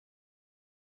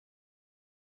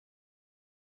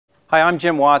Hi, I'm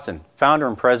Jim Watson, founder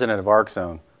and president of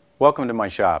Arc-Zone. Welcome to my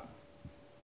shop.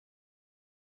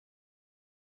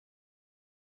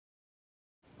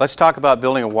 Let's talk about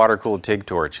building a water-cooled TIG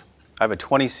torch. I have a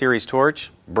 20 series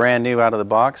torch, brand new out of the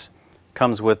box.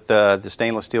 Comes with the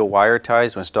stainless steel wire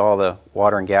ties to install the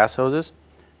water and gas hoses.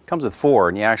 Comes with 4,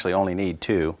 and you actually only need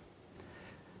 2.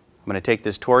 I'm going to take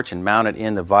this torch and mount it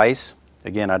in the vise.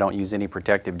 Again, I don't use any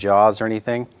protective jaws or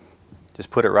anything. Just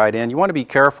put it right in. You want to be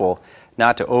careful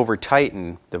not to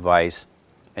over-tighten the vise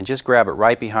and just grab it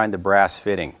right behind the brass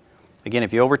fitting. Again,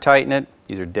 if you over-tighten it,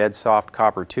 these are dead soft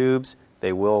copper tubes.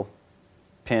 They will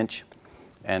pinch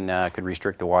and could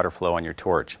restrict the water flow on your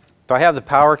torch. So I have the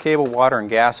power cable, water, and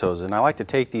gas hoses, and I like to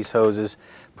take these hoses,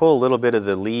 pull a little bit of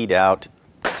the lead out,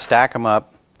 stack them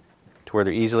up to where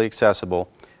they're easily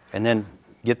accessible, and then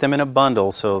get them in a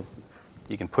bundle so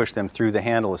you can push them through the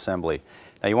handle assembly.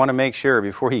 Now you want to make sure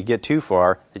before you get too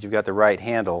far that you've got the right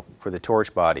handle for the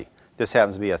torch body. This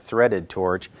happens to be a threaded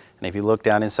torch, and if you look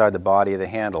down inside the body of the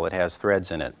handle, it has threads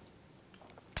in it.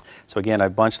 So again, I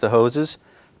bunch the hoses,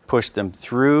 push them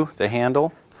through the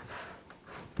handle,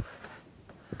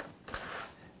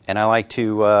 and I like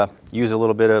to use a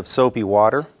little bit of soapy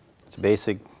water. It's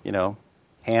basic,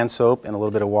 hand soap and a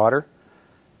little bit of water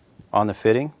on the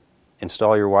fitting.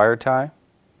 Install your wire tie.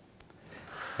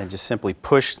 And just simply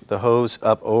push the hose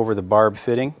up over the barb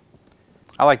fitting.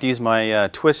 I like to use my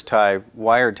twist tie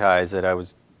wire ties that I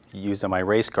used on my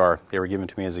race car. They were given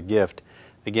to me as a gift.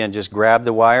 Again, just grab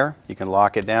the wire, you can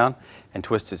lock it down and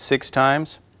twist it 6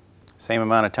 times. Same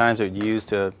amount of times that you'd use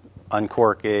to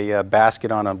uncork a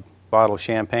basket on a bottle of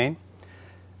champagne.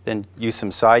 Then use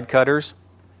some side cutters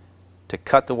to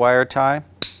cut the wire tie. And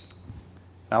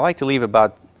I like to leave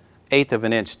about 1/8 of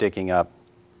an inch sticking up.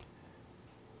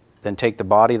 Then take the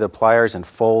body of the pliers and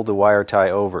fold the wire tie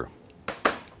over.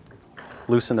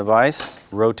 Loosen the vise,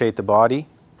 rotate the body,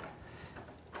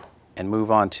 and move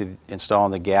on to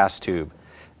installing the gas tube.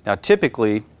 Now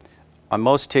typically, on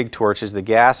most TIG torches, the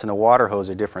gas and the water hose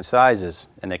are different sizes,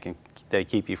 and they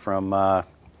keep you from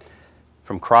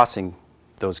crossing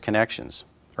those connections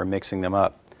or mixing them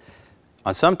up.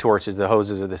 On some torches, the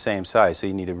hoses are the same size, so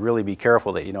you need to really be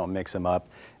careful that you don't mix them up.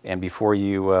 And before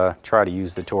you try to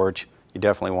use the torch, you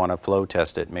definitely want to flow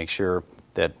test it, make sure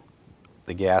that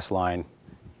the gas line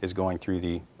is going through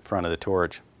the front of the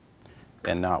torch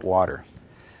and not water.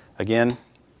 Again,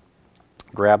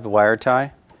 grab the wire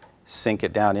tie, sink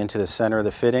it down into the center of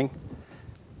the fitting,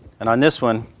 and on this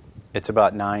one it's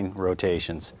about 9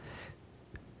 rotations.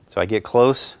 So I get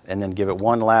close and then give it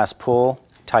one last pull,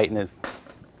 tighten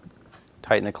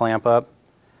the clamp up.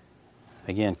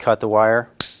 Again, cut the wire,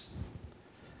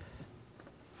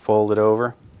 fold it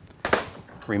over,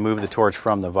 remove the torch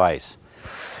from the vise.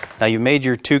 Now you've made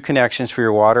your 2 connections for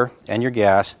your water and your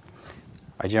gas.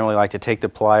 I generally like to take the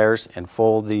pliers and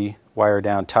fold the wire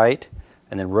down tight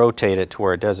and then rotate it to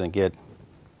where it doesn't get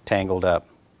tangled up.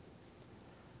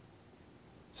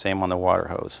 Same on the water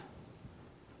hose.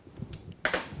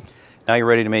 Now you're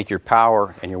ready to make your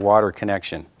power and your water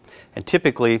connection. And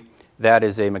typically that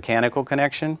is a mechanical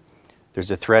connection.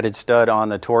 There's a threaded stud on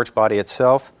the torch body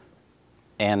itself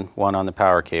and one on the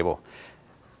power cable.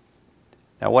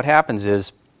 Now what happens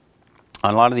is,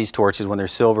 on a lot of these torches, when they're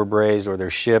silver brazed or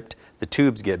they're shipped, the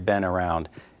tubes get bent around,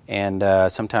 and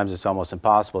sometimes it's almost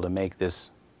impossible to make this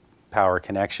power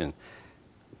connection.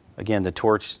 Again, the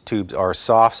torch tubes are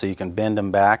soft, so you can bend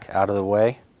them back out of the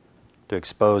way to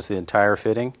expose the entire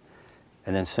fitting,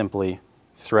 and then simply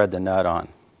thread the nut on.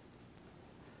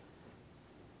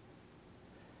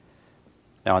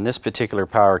 Now on this particular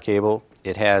power cable,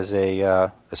 it has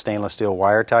a stainless steel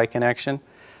wire tie connection.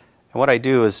 And what I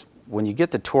do is, when you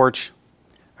get the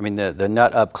the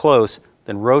nut up close,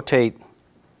 then rotate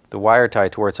the wire tie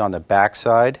to where it's on the back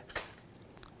side.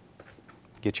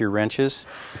 Get your wrenches.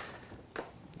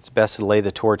 It's best to lay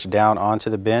the torch down onto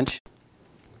the bench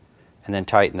and then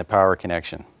tighten the power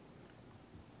connection.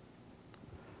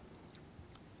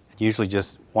 Usually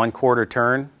just 1/4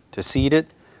 turn to seat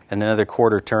it and another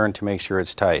 1/4 turn to make sure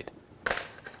it's tight.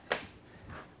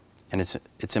 And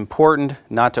it's important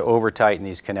not to over-tighten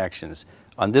these connections.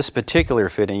 On this particular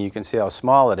fitting, you can see how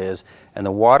small it is, and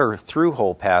the water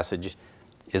through-hole passage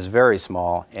is very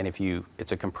small, and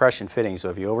it's a compression fitting, so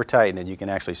if you over-tighten it, you can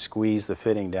actually squeeze the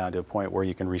fitting down to a point where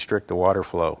you can restrict the water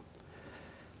flow.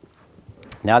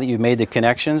 Now that you've made the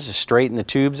connections, just straighten the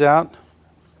tubes out,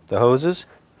 the hoses,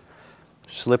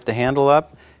 slip the handle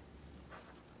up,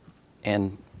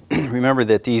 and remember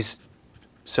that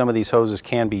some of these hoses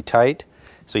can be tight.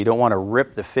 So you don't want to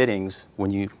rip the fittings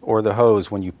or the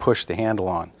hose when you push the handle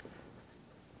on.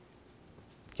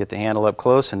 Get the handle up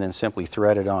close and then simply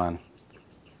thread it on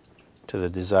to the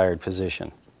desired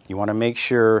position. You want to make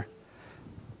sure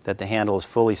that the handle is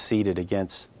fully seated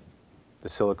against the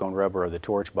silicone rubber of the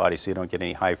torch body so you don't get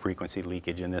any high frequency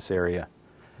leakage in this area,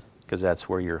 because that's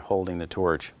where you're holding the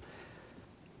torch.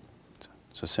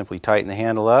 So simply tighten the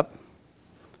handle up,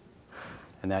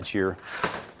 and that's your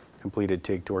completed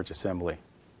TIG torch assembly.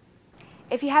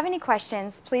 If you have any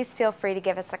questions, please feel free to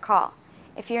give us a call.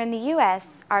 If you're in the U.S.,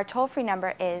 our toll-free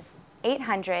number is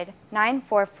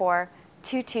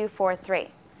 800-944-2243.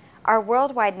 Our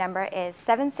worldwide number is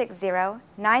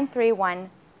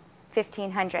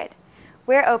 760-931-1500.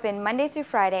 We're open Monday through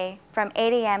Friday from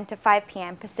 8 a.m. to 5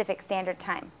 p.m. Pacific Standard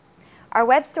Time. Our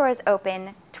web store is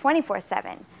open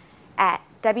 24/7 at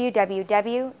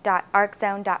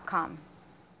www.Arc-Zone.com.